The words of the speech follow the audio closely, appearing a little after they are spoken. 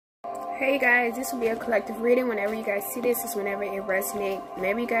Hey guys, this will be a collective reading. Whenever you guys see this is whenever it resonates.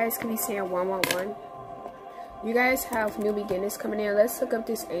 Maybe you guys could be saying 111. You guys have new beginnings coming in. Let's look up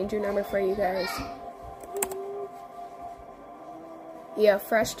this angel number for you guys. Yeah,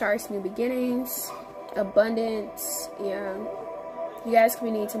 fresh starts, new beginnings, abundance. Yeah, you guys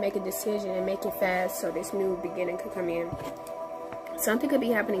could need to make a decision and make it fast so this new beginning could come in. Something could be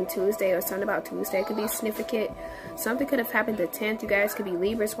happening Tuesday, or something about Tuesday could be significant. Something could have happened the 10th. You guys could be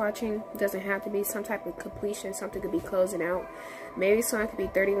Libras watching. It doesn't have to be some type of completion. Something could be closing out. Maybe someone could be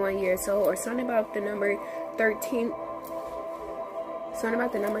 31 years old, or something about the number 13. Something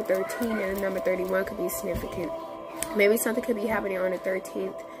about the number 13 and the number 31 could be significant. Maybe something could be happening on the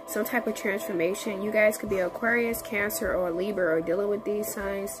 13th. Some type of transformation. You guys could be Aquarius, Cancer, or Libra, or dealing with these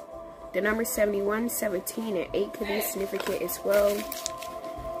signs. The number 71, 17, and 8 could be significant as well.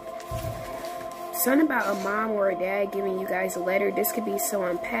 Something about a mom or a dad giving you guys a letter. This could be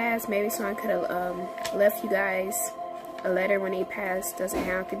someone passed. Maybe someone could have left you guys a letter when they passed. Doesn't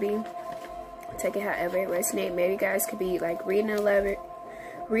have to be. Take it however it resonates. Maybe you guys could be like reading a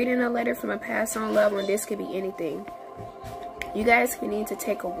letter from a passed on loved one. This could be anything. You guys could need to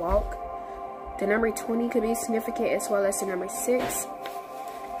take a walk. The number 20 could be significant, as well as the number 6.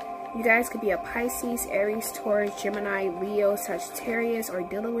 You guys could be a Pisces, Aries, Taurus, Gemini, Leo, Sagittarius, or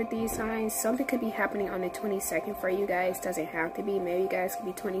dealing with these signs. Something could be happening on the 22nd for you guys. Doesn't have to be. Maybe you guys could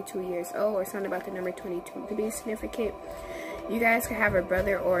be 22 years old, or something about the number 22 could be significant. You guys could have a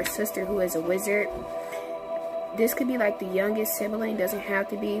brother or a sister who is a wizard. This could be like the youngest sibling. Doesn't have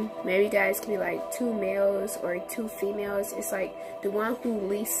to be. Maybe you guys could be like 2 males or 2 females. It's like the one who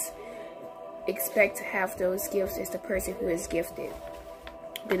least expect to have those gifts is the person who is gifted.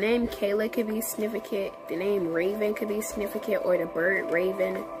 The name Kayla could be significant. The name Raven could be significant, or the bird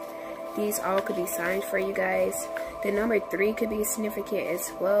Raven. These all could be signs for you guys. The number 3 could be significant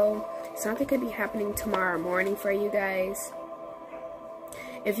as well. Something could be happening tomorrow morning for you guys.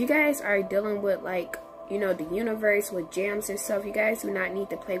 If you guys are dealing with, like, you know, the universe with gems and stuff, you guys do not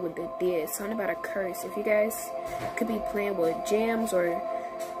need to play with the dead. Something about a curse. If you guys could be playing with gems or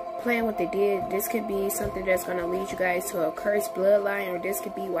playing with the dead, this could be something that's going to lead you guys to a cursed bloodline, or this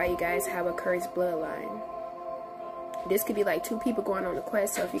could be why you guys have a cursed bloodline. This could be like 2 people going on a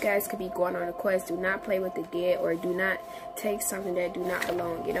quest. So if you guys could be going on a quest, do not play with the dead, or do not take something that do not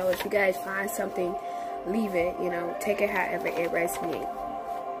belong. You know, if you guys find something, leave it. You know, take it however it resonates.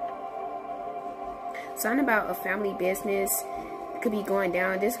 Something about a family business could be going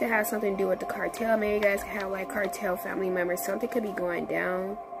down. This could have something to do with the cartel. Maybe you guys could have like cartel family members. Something could be going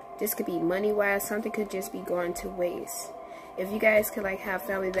down. This could be money-wise. Something could just be going to waste. If you guys could like have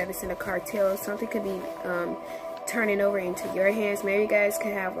family that is in a cartel, something could be turning over into your hands. Maybe you guys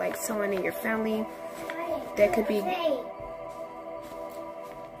could have like someone in your family that could be.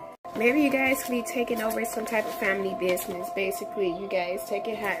 Maybe you guys could be taking over some type of family business. Basically, you guys take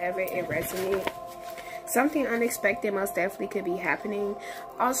it however it resonates. Something unexpected most definitely could be happening.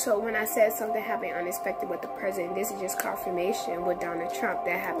 Also, when I said something happened unexpected with the president, this is just confirmation with Donald Trump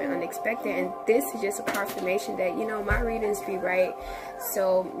that happened unexpected. And this is just a confirmation that, you know, my readings be right.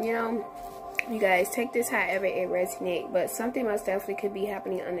 So, you know, you guys take this however it resonates. But something most definitely could be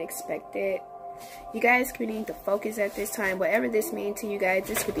happening unexpected. You guys could need to focus at this time. Whatever this means to you guys,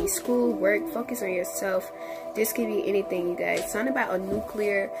 this could be school, work, focus on yourself. This could be anything, you guys. Something about a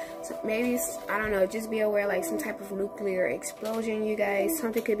nuclear, maybe, I don't know, just be aware like some type of nuclear explosion, you guys.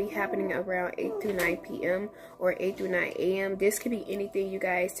 Something could be happening around 8 through 9 p.m. or 8 through 9 a.m. This could be anything, you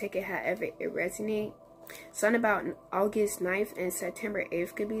guys. Take it however it resonates. Something about August 9th and September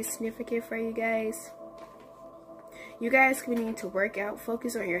 8th could be significant for you guys. You guys could need to work out,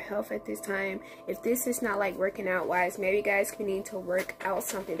 focus on your health at this time. If this is not like working out wise, maybe you guys could need to work out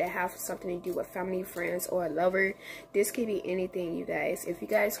something that has something to do with family, friends, or a lover. This could be anything, you guys. If you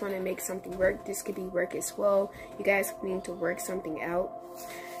guys want to make something work, this could be work as well. You guys could need to work something out.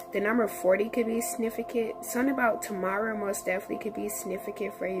 The number 40 could be significant. Something about tomorrow most definitely could be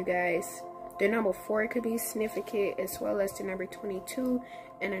significant for you guys. The number 4 could be significant, as well as the number 22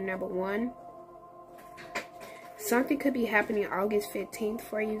 and the number 1. Something could be happening August 15th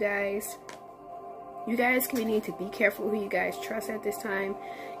for you guys. You guys could need to be careful who you guys trust at this time.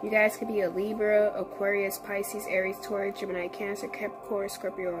 You guys could be a Libra, Aquarius, Pisces, Aries, Taurus, Gemini, Cancer, Capricorn,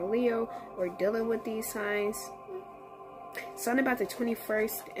 Scorpio, or Leo, or dealing with these signs. Something about the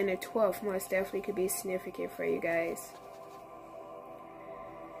 21st and the 12th most definitely could be significant for you guys.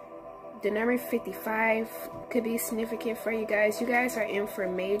 The number 55 could be significant for you guys. You guys are in for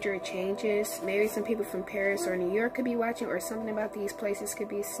major changes. Maybe some people from Paris or New York could be watching, or something about these places could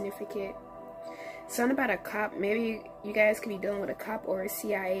be significant. Something about a cop. Maybe you guys could be dealing with a cop or a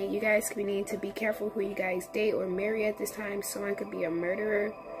CIA. You guys could be needing to be careful who you guys date or marry at this time. Someone could be a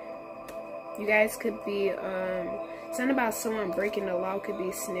murderer. You guys could be, something about someone breaking the law could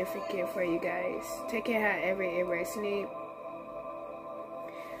be significant for you guys. Take it however it resonates.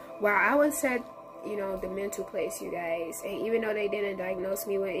 Well, I was at, you know, the mental place, you guys. And even though they didn't diagnose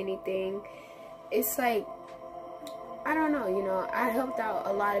me with anything, it's like, I don't know, you know, I helped out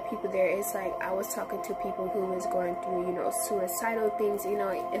a lot of people there. It's like I was talking to people who was going through, you know, suicidal things, you know,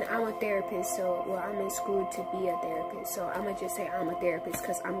 and I'm a therapist, so, well, I'm in school to be a therapist, so I'm gonna just say I'm a therapist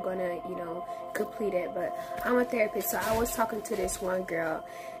because I'm gonna, you know, complete it, but I'm a therapist. So I was talking to this one girl,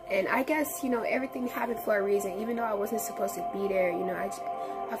 and I guess, you know, everything happened for a reason. Even though I wasn't supposed to be there, you know,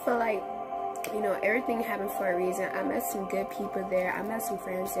 I feel like, you know, everything happened for a reason. I met some good people there. I met some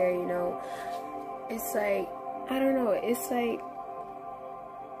friends there, you know. It's like, I don't know, it's like,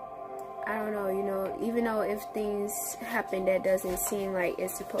 I don't know, you know, even though if things happen that doesn't seem like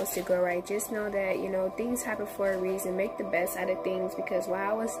it's supposed to go right, just know that, you know, things happen for a reason. Make the best out of things, because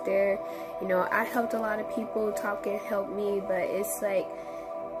while I was there, you know, I helped a lot of people. Talking helped me, but it's like,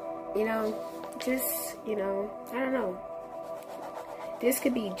 you know, just, you know, I don't know. This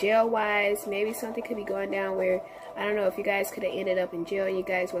could be jail-wise. Maybe something could be going down where, I don't know, if you guys could have ended up in jail, you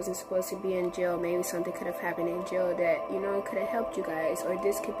guys wasn't supposed to be in jail. Maybe something could have happened in jail that, you know, could have helped you guys. Or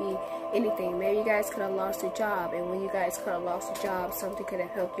this could be anything. Maybe you guys could have lost a job, and when you guys could have lost a job, something could have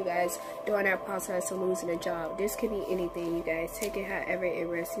helped you guys during that process of losing a job. This could be anything, you guys. Take it however it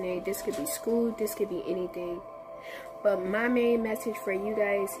resonates. This could be school. This could be anything. But my main message for you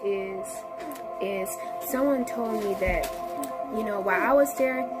guys is someone told me that, you know, while I was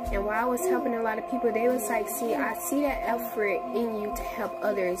there and while I was helping a lot of people, they was like, see, I see that effort in you to help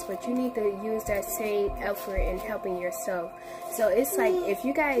others, but you need to use that same effort in helping yourself. So it's like, if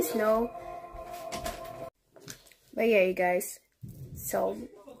you guys know, but yeah, you guys, so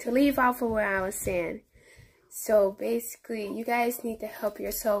to leave off of what I was saying, so basically, you guys need to help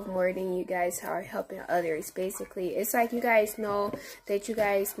yourself more than you guys are helping others. Basically, it's like you guys know that you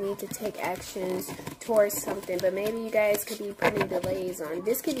guys need to take actions towards something, but maybe you guys could be putting delays on.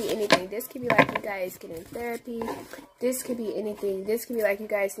 This could be anything. This could be like you guys getting therapy. This could be anything. This could be like you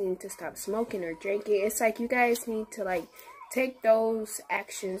guys need to stop smoking or drinking. It's like you guys need to, like, take those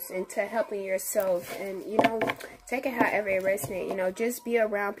actions into helping yourself, and, you know, take it however it resonates. You know, just be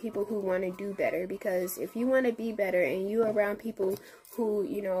around people who want to do better, because if you want to be better and you around people who,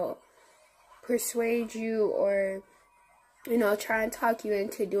 you know, persuade you or, you know, try and talk you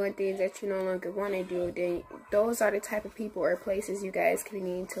into doing things that you no longer want to do, then those are the type of people or places you guys can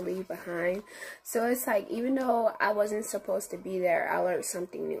need to leave behind. So it's like, even though I wasn't supposed to be there, I learned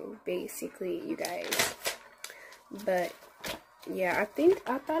something new, basically, you guys. But yeah,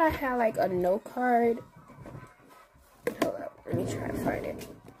 I thought I had like a note card. Hold up, let me try to find it.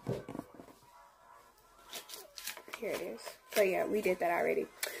 Here it is. So yeah, we did that already.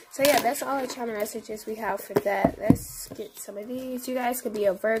 So yeah, that's all the channel messages we have for that. Let's get some of these. You guys could be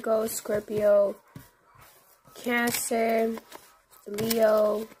a Virgo, Scorpio, Cancer,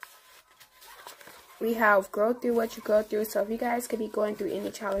 Leo. We have grow through what you go through. So if you guys could be going through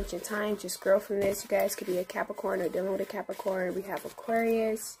any challenging time, just grow from this. You guys could be a Capricorn or dealing with a Capricorn. We have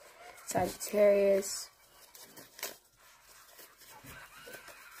Aquarius, Sagittarius.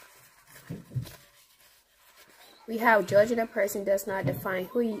 We have judging a person does not define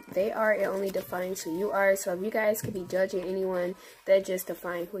who they are. It only defines who you are. So if you guys could be judging anyone, that just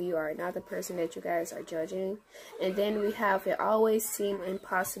define who you are, not the person that you guys are judging. And then we have it always seem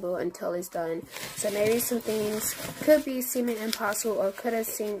impossible until it's done. So maybe some things could be seeming impossible or could have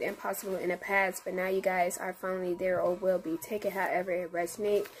seemed impossible in the past, but now you guys are finally there or will be. Take it however it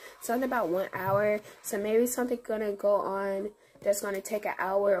resonates. Something about 1 hour. So maybe something gonna go on that's going to take an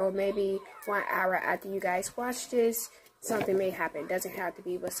hour, or maybe 1 hour after you guys watch this, something may happen. Doesn't have to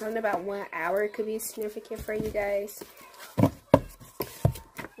be, but something about 1 hour could be significant for you guys.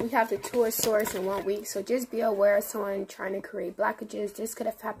 We have the Two of Swords in 1 week, so just be aware of someone trying to create blockages. This could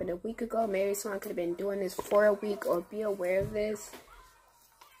have happened a week ago. Maybe someone could have been doing this for a week, or be aware of this.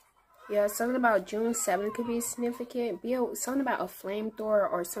 Yeah, something about June 7th could be significant. Something about a flamethrower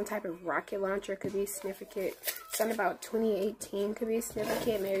or some type of rocket launcher could be significant. Something about 2018 could be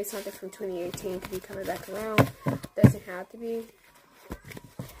significant. Maybe something from 2018 could be coming back around. Doesn't have to be.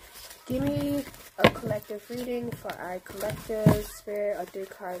 Give me a collective reading for our collective spirit, a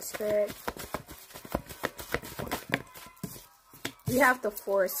 3-card spirit. We have the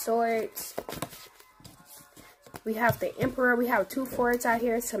 4 of Swords. We have the Emperor. We have 2 4s out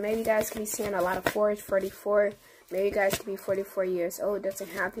here, so maybe you guys can be seeing a lot of 4s, 44. Maybe you guys could be 44 years old. Doesn't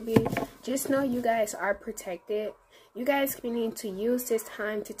have to be. Just know you guys are protected. You guys can need to use this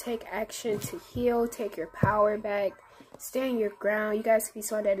time to take action, to heal, take your power back, stand your ground. You guys can be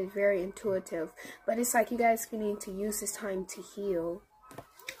someone that is very intuitive. But it's like you guys can need to use this time to heal.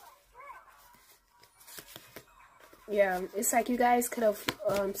 Yeah, it's like you guys could have,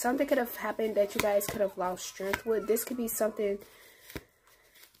 something could have happened that you guys could have lost strength with. This could be something,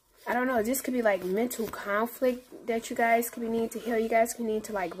 I don't know, this could be like mental conflict that you guys could need to heal. You guys could need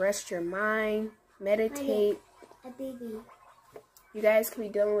to like rest your mind, meditate. A baby. You guys could be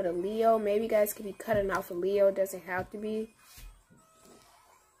dealing with a Leo. Maybe you guys could be cutting off a Leo. Doesn't have to be.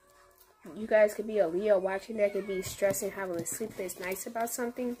 You guys could be a Leo watching that could be stressing, having a sleepless nights about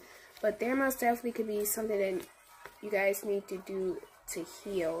something. But there most definitely could be something that you guys need to do to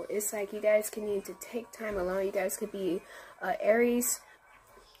heal. It's like you guys can need to take time alone. You guys could be Aries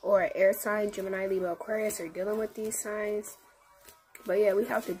or air sign, Gemini, Libra, Aquarius, or dealing with these signs. But yeah, we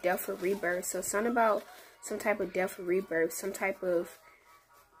have the death or rebirth. So something about some type of death or rebirth, some type of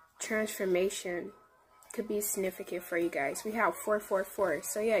transformation could be significant for you guys. We have 444.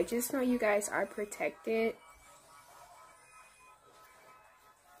 So yeah, just know you guys are protected.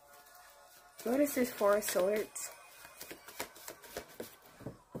 What is this 4 of Swords?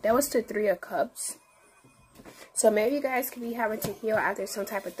 That was the 3 of Cups. So maybe you guys could be having to heal after some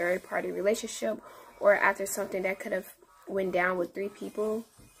type of third-party relationship, or after something that could have went down with 3 people,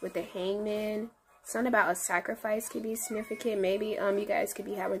 with the Hangman. Something about a sacrifice could be significant. Maybe you guys could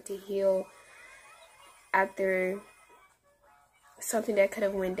be having to heal after something that could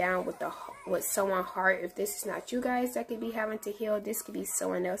have went down with someone's heart. If this is not you guys that could be having to heal, this could be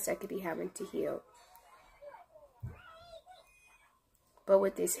someone else that could be having to heal. But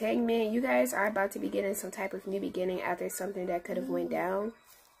with this Hangman, you guys are about to be getting some type of new beginning after something that could have went down.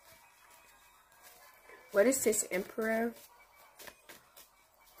 What is this Emperor?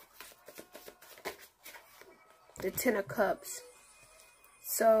 The 10 of Cups.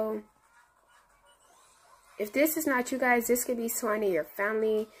 So if this is not you guys, this could be someone in your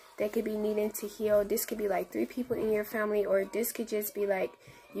family that could be needing to heal. This could be like 3 people in your family, or this could just be like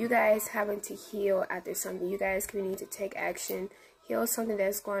you guys having to heal after something. You guys could need to take action, heal something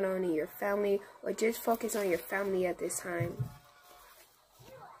that's going on in your family, or just focus on your family at this time.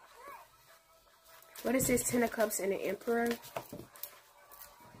 What is this 10 of Cups and the Emperor?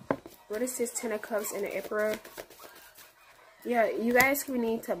 What is this 10 of Cups and the Emperor? Yeah, you guys could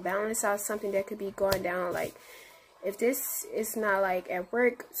need to balance out something that could be going down. Like, if this is not like at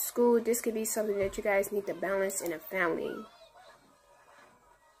work, school, this could be something that you guys need to balance in a family.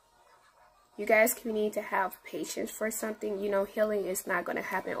 You guys could need to have patience for something. You know, healing is not going to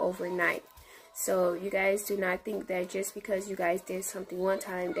happen overnight. So you guys do not think that just because you guys did something one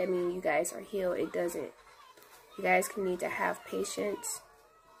time, that means you guys are healed. It doesn't. You guys can need to have patience.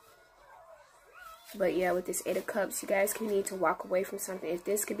 But yeah, with this 8 of Cups, you guys can need to walk away from something. If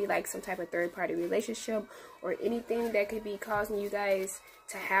this could be like some type of third-party relationship, or anything that could be causing you guys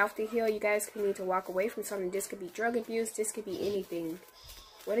to have to heal, you guys can need to walk away from something. This could be drug abuse. This could be anything.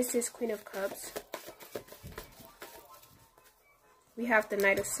 What is this Queen of Cups? We have the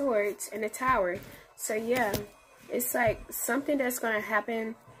Knight of Swords and the Tower. So yeah, it's like something that's going to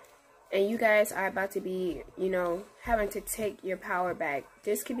happen, and you guys are about to be, you know, having to take your power back.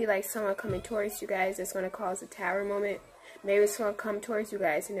 This could be like someone coming towards you guys that's going to cause a tower moment. Maybe someone come towards you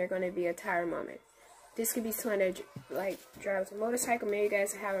guys and they're going to be a tower moment. This could be someone that like drives a motorcycle. Maybe you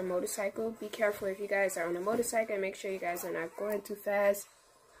guys have a motorcycle. Be careful if you guys are on a motorcycle, and make sure you guys are not going too fast.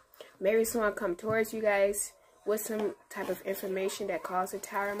 Maybe someone come towards you guys with some type of information that caused a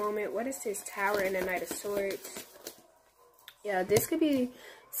tower moment. What is this Tower and the Knight of Swords? Yeah, this could be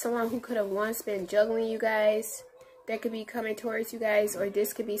someone who could have once been juggling you guys, that could be coming towards you guys, or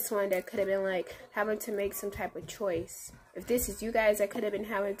this could be someone that could have been like having to make some type of choice. If this is you guys that could have been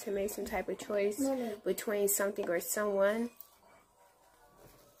having to make some type of choice between something or someone,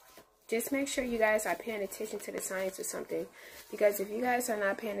 just make sure you guys are paying attention to the signs or something. Because if you guys are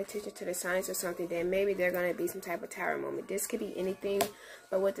not paying attention to the signs or something, then maybe they're going to be some type of tower moment. This could be anything.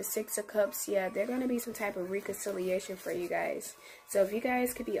 But with the 6 of Cups, yeah, they're going to be some type of reconciliation for you guys. So if you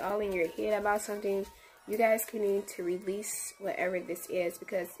guys could be all in your head about something, you guys could need to release whatever this is.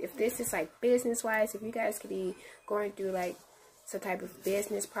 Because if this is like business-wise, if you guys could be going through like some type of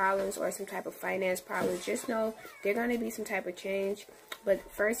business problems or some type of finance problems, just know they're going to be some type of change. But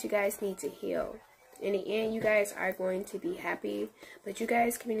first, you guys need to heal. In the end, you guys are going to be happy, but you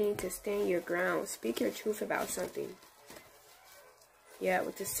guys can need to stand your ground. Speak your truth about something. Yeah,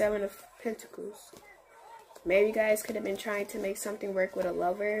 with the 7 of Pentacles. Maybe you guys could have been trying to make something work with a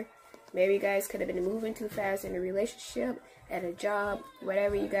lover. Maybe you guys could have been moving too fast in a relationship, at a job,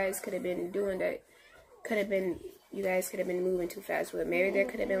 whatever you guys could have been doing that could have been, you guys could have been moving too fast with. Maybe there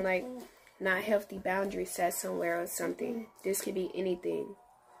could have been like not healthy boundaries set somewhere or something. This could be anything.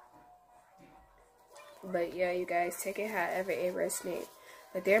 But yeah, you guys, take it however it resonates.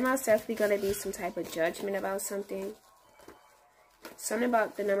 But there most definitely going to be some type of judgment about something. Something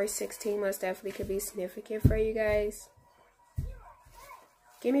about the number 16 most definitely could be significant for you guys.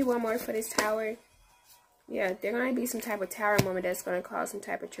 Give me one more for this tower. Yeah, there's going to be some type of tower moment that's going to cause some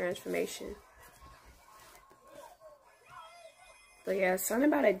type of transformation. But yeah, something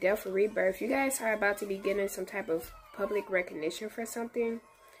about a death or rebirth. You guys are about to be getting some type of public recognition for something.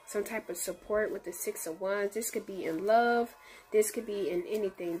 Some type of support with the 6 of Wands. This could be in love. This could be in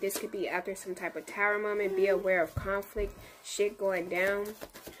anything. This could be after some type of tower moment. Be aware of conflict. Shit going down.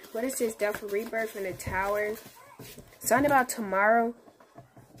 What is this death or rebirth in the tower? Something about tomorrow.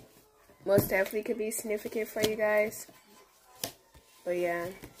 Most definitely could be significant for you guys. But yeah.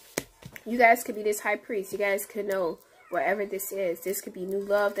 You guys could be this high priest. You guys could know whatever this is. This could be new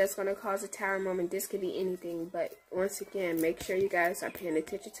love that's going to cause a tower moment. This could be anything. But once again, make sure you guys are paying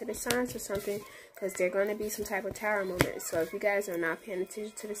attention to the signs or something. Because they're going to be some type of tower moment. So if you guys are not paying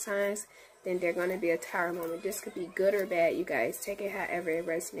attention to the signs, then they're going to be a tower moment. This could be good or bad, you guys. Take it however it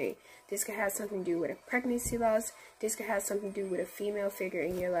resonates. This could have something to do with a pregnancy loss. This could have something to do with a female figure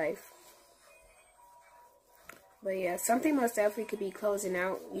in your life. But yeah, something most definitely could be closing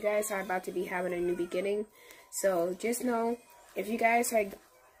out. You guys are about to be having a new beginning. So just know, if you guys are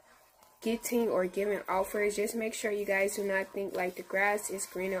getting or giving offers, just make sure you guys do not think like the grass is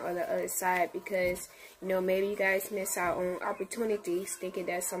greener on the other side. Because, you know, maybe you guys miss out on opportunities thinking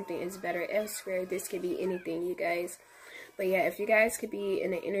that something is better elsewhere. This could be anything, you guys. But yeah, if you guys could be in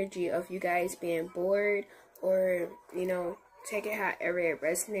the energy of you guys being bored or, you know, take it however it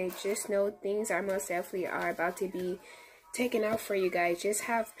resonates, just know things are most definitely are about to be taken out for you guys. Just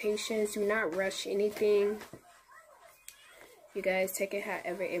have patience. Do not rush anything. You guys, take it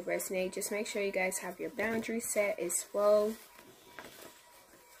however it resonates. Just make sure you guys have your boundaries set as well.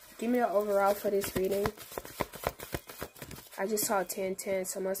 Give me the overall for this reading. I just saw 10-10,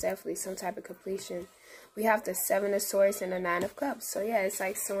 so most definitely some type of completion. We have the 7 of Swords and the 9 of Cups. So yeah, it's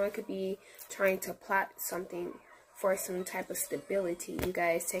like someone could be trying to plot something for some type of stability. You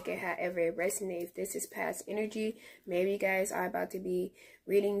guys, take it however it resonates. If this is past energy, maybe you guys are about to be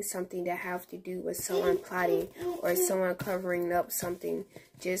reading something that have to do with someone plotting or someone covering up something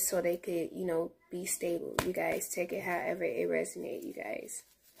just so they could, you know, be stable. You guys, take it however it resonates, you guys.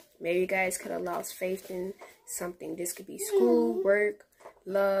 Maybe you guys could have lost faith in something. This could be school, work,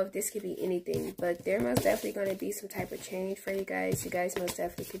 love. This could be anything. But there most definitely going to be some type of change for you guys. You guys most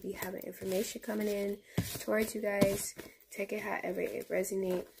definitely could be having information coming in towards you guys. Take it however it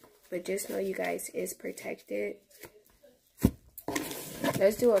resonates. But just know you guys is protected.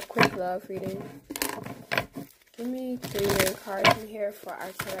 Let's do a quick love reading. Give me 3 main cards in here for our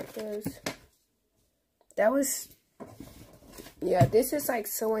collectives. That was... yeah, this is like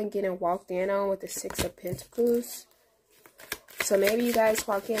someone getting walked in on with the 6 of Pentacles. So maybe you guys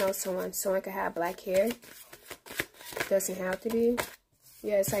walk in on someone. Someone could have black hair. Doesn't have to be.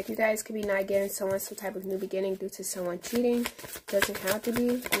 Yeah, it's like you guys could be not getting someone some type of new beginning due to someone cheating. Doesn't have to be.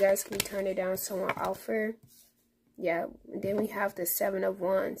 You guys could be turning down someone offer. Yeah, and then we have the 7 of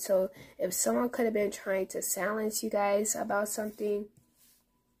Wands. So if someone could have been trying to silence you guys about something,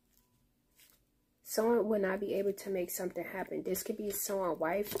 someone would not be able to make something happen. This could be someone's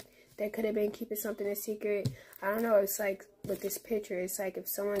wife that could have been keeping something a secret. I don't know. It's like with this picture, it's like if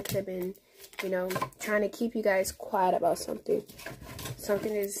someone could have been, you know, trying to keep you guys quiet about something.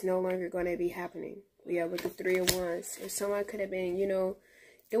 Something is no longer going to be happening. Yeah, with the 3 of Wands. If someone could have been, you know,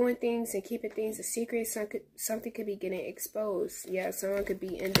 doing things and keeping things a secret, something could be getting exposed. Yeah, someone could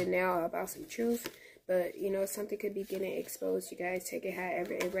be in denial about some truth. But, you know, something could be getting exposed. You guys, take it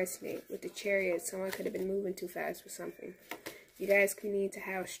however it resonates. With the Chariot, someone could have been moving too fast for something. You guys could need to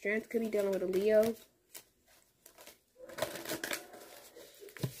have strength. Could be dealing with a Leo.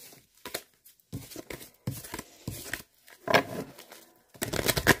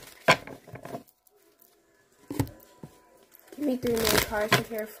 Give me 3 main cards in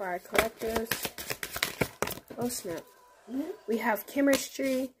here for our collectives. Oh, snap. We have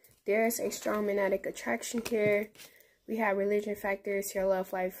chemistry. There's a strong magnetic attraction here. We have religion factors. Your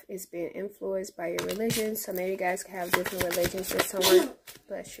love life is being influenced by your religion. So maybe you guys can have different religions with someone.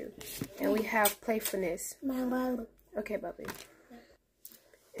 Bless you. And we have playfulness. Okay, Bubby.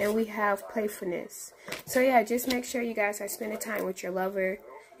 And we have playfulness. So yeah, just make sure you guys are spending time with your lover.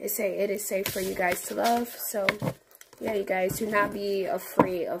 It is safe for you guys to love. So Yeah, you guys, do not be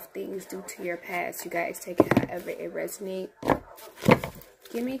afraid of things due to your past. You guys, take it however it resonates.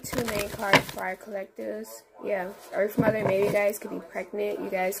 Give me 2 main cards for our collectors. Yeah, Earth Mother, maybe you guys could be pregnant. You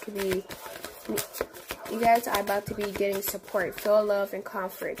guys are about to be getting support, feel love and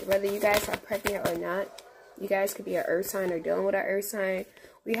comfort. Whether you guys are pregnant or not, you guys could be an earth sign or dealing with an earth sign.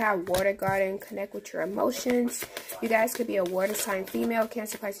 We have Water Garden, connect with your emotions. You guys could be a water sign, female,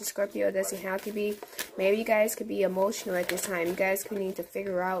 Cancer, Pisces, Scorpio. It doesn't have to be. Maybe you guys could be emotional at this time. You guys could need to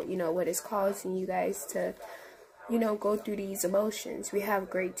figure out, you know, what is causing you guys to, you know, go through these emotions. We have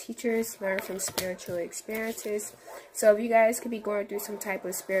great teachers, learn from spiritual experiences. So if you guys could be going through some type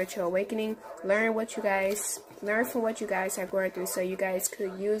of spiritual awakening, learn from what you guys are going through, so you guys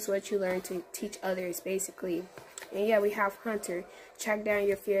could use what you learn to teach others, basically. And yeah, we have Hunter, track down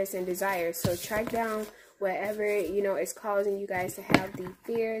your fears and desires. So track down whatever, you know, is causing you guys to have these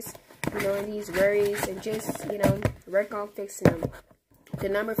fears, you know, and these worries, and just, you know, work on fixing them. The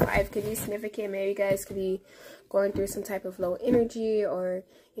number 5 could be significant. Maybe you guys could be going through some type of low energy, or,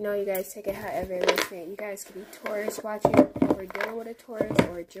 you know, you guys take it however it resonates. You guys could be Taurus watching, or dealing with a Taurus,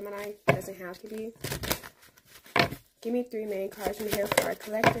 or a Gemini. It doesn't have to be. Give me 3 main cards from here for our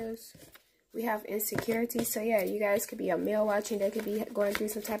collectives. We have insecurity. So yeah, you guys could be a male watching. They could be going through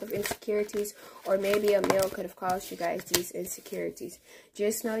some type of insecurities, or maybe a male could have caused you guys these insecurities.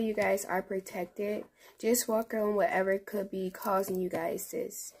 Just know you guys are protected. Just work on whatever could be causing you guys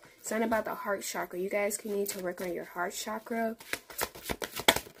this. Something about the heart chakra. You guys could need to work on your heart chakra.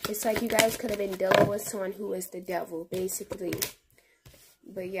 It's like you guys could have been dealing with someone who is the devil, basically.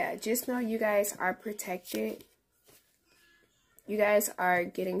 But yeah, just know you guys are protected. You guys are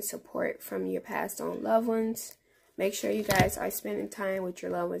getting support from your passed on loved ones. Make sure you guys are spending time with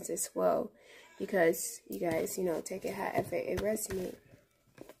your loved ones as well, because you guys, you know, take it however it resonates.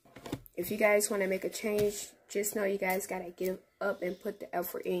 If you guys want to make a change, just know you guys got to get up and put the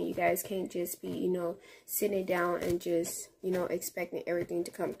effort in. You guys can't just be, you know, sitting down and just, you know, expecting everything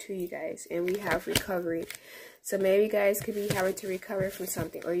to come to you guys. And we have recovery. So maybe you guys could be having to recover from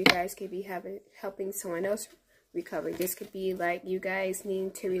something, or you guys could be helping someone else recover. This could be like you guys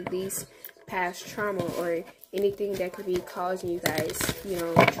need to release past trauma, or anything that could be causing you guys, you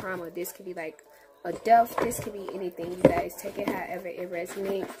know, trauma. This could be like a death. This could be anything. You guys take it however it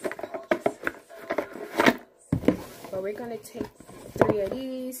resonates. But we're going to take 3 of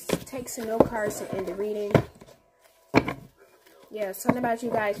these, take some note cards to end the reading. Yeah, something about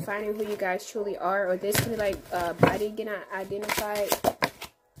you guys finding who you guys truly are, or this could be like body getting identified.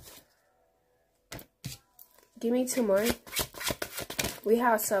 Give me 2 more. We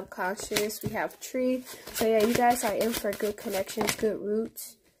have subconscious. We have tree. So yeah, you guys are in for good connections, good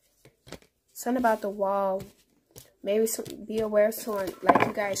roots. Something about the wall. Maybe be aware of someone, like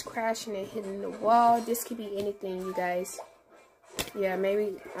you guys crashing and hitting the wall. This could be anything, you guys. Yeah,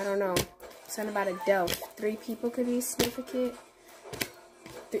 maybe, I don't know. Something about a death. 3 people could be significant.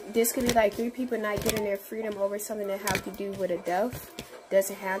 This could be like 3 people not getting their freedom over something that have to do with a death.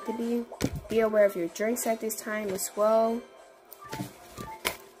 Doesn't have to be. Be aware of your drinks at this time as well.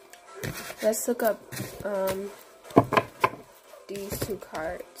 Let's look up these 2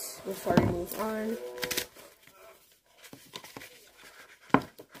 cards before we move on.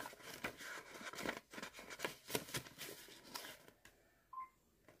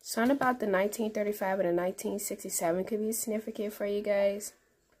 Something about the 1935 and the 1967 could be significant for you guys.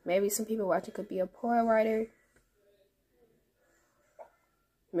 Maybe some people watching could be a poet writer.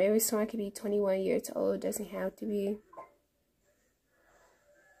 Maybe someone could be 21 years old. Doesn't have to be.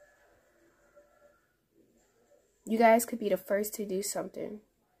 You guys could be the first to do something.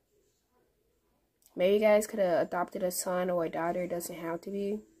 Maybe you guys could have adopted a son or a daughter. Doesn't have to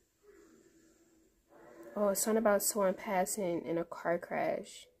be. Oh, something about someone passing in a car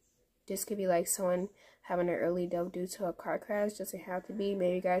crash. This could be like someone having an early death due to a car crash. Doesn't have to be.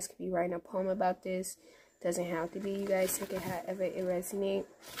 Maybe you guys could be writing a poem about this. Doesn't have to be. You guys take it however it resonates.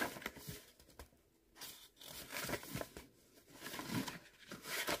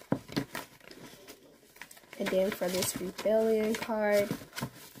 And then for this rebellion card,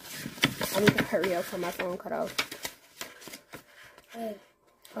 I need to hurry up for my phone cut off.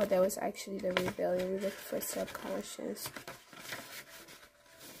 Oh, that was actually the rebellion. We're looking for subconscious.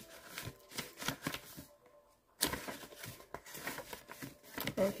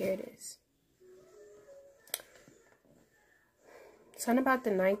 Oh, here it is. Something about the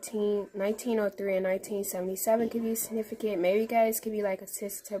 1903 and 1977 could be significant. Maybe you guys could be like a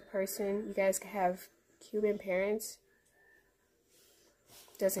sensitive person. You guys could have Cuban parents.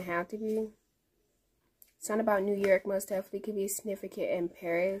 Doesn't have to be. Something about New York most definitely could be significant, in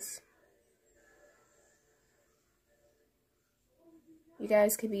Paris. You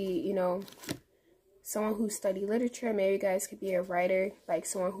guys could be, you know, someone who study literature. Maybe you guys could be a writer, like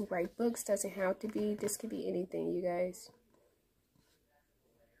someone who write books. Doesn't have to be. This could be anything, you guys.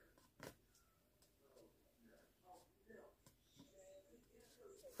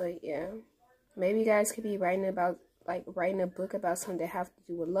 But yeah, maybe you guys could be writing about, like, writing a book about something that have to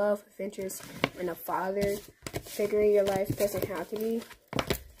do with love, adventures, and a father figure in your life. Doesn't have to be.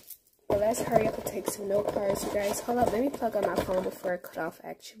 But let's hurry up and take some note cards, you guys. Hold up, let me plug up my phone before it cut off,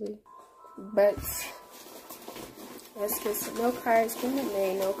 actually. But let's get some note cards. Give me the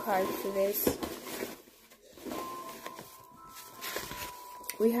main note card for this.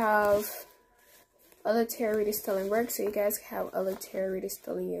 We have other tarot readers still in work, so you guys have other tarot readers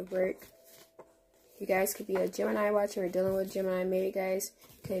still in your work. You guys could be a Gemini watching or dealing with Gemini. Maybe you guys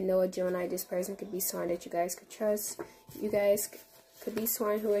could know a Gemini. This person could be someone that you guys could trust. You guys could be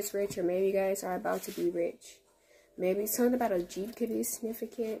someone who is rich, or maybe you guys are about to be rich. Maybe something about a Jeep could be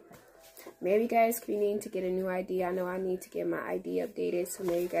significant. Maybe you guys could be needing to get a new ID. I know I need to get my ID updated, so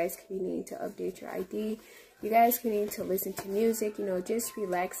maybe you guys could be needing to update your ID. You guys could need to listen to music, you know, just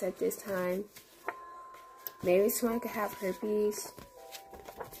relax at this time. Maybe someone could have herpes.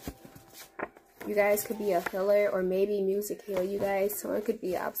 You guys could be a healer, or maybe music heal you guys. Someone could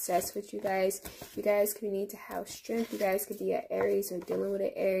be obsessed with you guys. You guys could need to have strength. You guys could be an Aries or dealing with an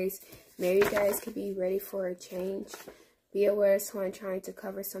Aries. Maybe you guys could be ready for a change. Be aware of someone trying to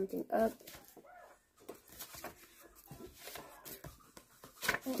cover something up.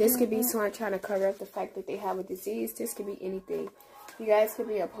 This could be someone trying to cover up the fact that they have a disease. This could be anything. You guys could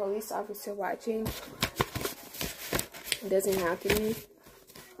be a police officer watching. It doesn't have to be.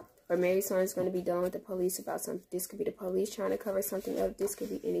 Or maybe someone's going to be dealing with the police about something. This could be the police trying to cover something up. This could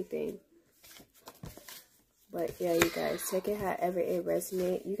be anything. But yeah, you guys, take it however it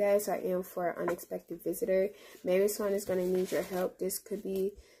resonates. You guys are in for an unexpected visitor. Maybe someone is going to need your help. This could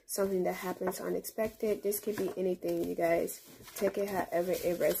be something that happens unexpected. This could be anything, you guys. Take it however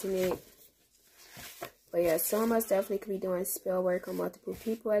it resonates. But yeah, someone most definitely could be doing spell work on multiple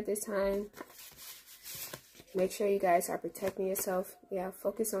people at this time. Make sure you guys are protecting yourself. Yeah,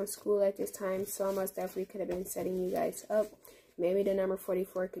 focus on school at this time. Someone most definitely could have been setting you guys up. Maybe the number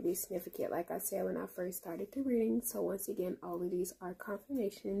 44 could be significant, like I said when I first started the reading. So once again, all of these are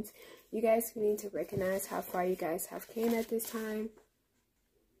confirmations. You guys need to recognize how far you guys have came at this time.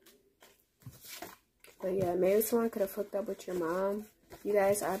 But yeah, maybe someone could have hooked up with your mom. You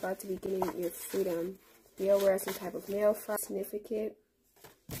guys are about to be getting your freedom. Be aware of some type of mail fraud, significant.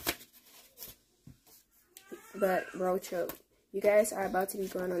 But road trip. You guys are about to be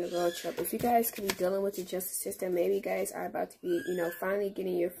going on a road trip. If you guys could be dealing with the justice system, maybe you guys are about to be, you know, finally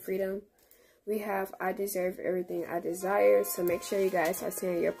getting your freedom. We have, I deserve everything I desire. So make sure you guys are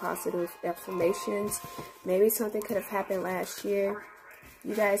saying your positive affirmations. Maybe something could have happened last year.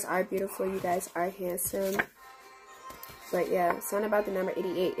 You guys are beautiful. You guys are handsome. But yeah, something about the number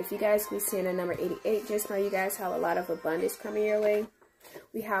 88. If you guys be seeing the number 88, just know you guys have a lot of abundance coming your way.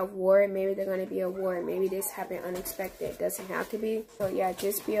 We have war. Maybe they're going to be a war. Maybe this happened unexpected. Doesn't have to be. So yeah,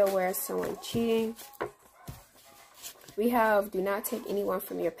 just be aware of someone cheating. We have, do not take anyone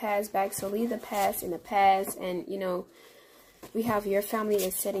from your past back. So leave the past in the past. And, you know, we have your family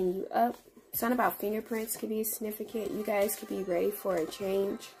is setting you up. Something about fingerprints could be significant. You guys could be ready for a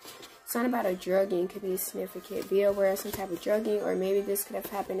change. Something about a drugging could be significant. Be aware of some type of drugging. Or maybe this could have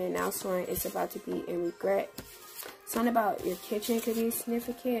happened and now someone is about to be in regret. Something about your kitchen could be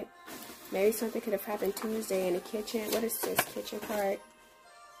significant. Maybe something could have happened Tuesday in the kitchen. What is this kitchen card?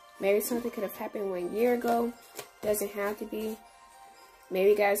 Maybe something could have happened 1 year ago. Doesn't have to be.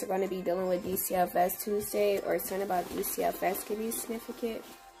 Maybe you guys are going to be dealing with DCFS Tuesday. Or something about DCFS could be significant.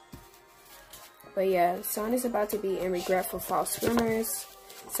 But yeah, someone is about to be in regret for false rumors.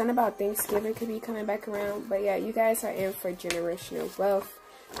 Something about Thanksgiving could be coming back around. But yeah, you guys are in for generational wealth.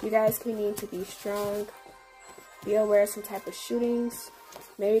 You guys can need to be strong. Be aware of some type of shootings.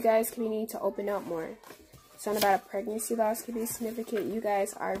 Maybe you guys can need to open up more. Something about a pregnancy loss could be significant. You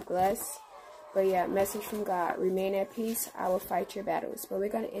guys are blessed. But yeah, message from God. Remain at peace. I will fight your battles. But we're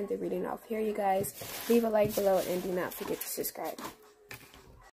going to end the reading off here, you guys. Leave a like below and do not forget to subscribe.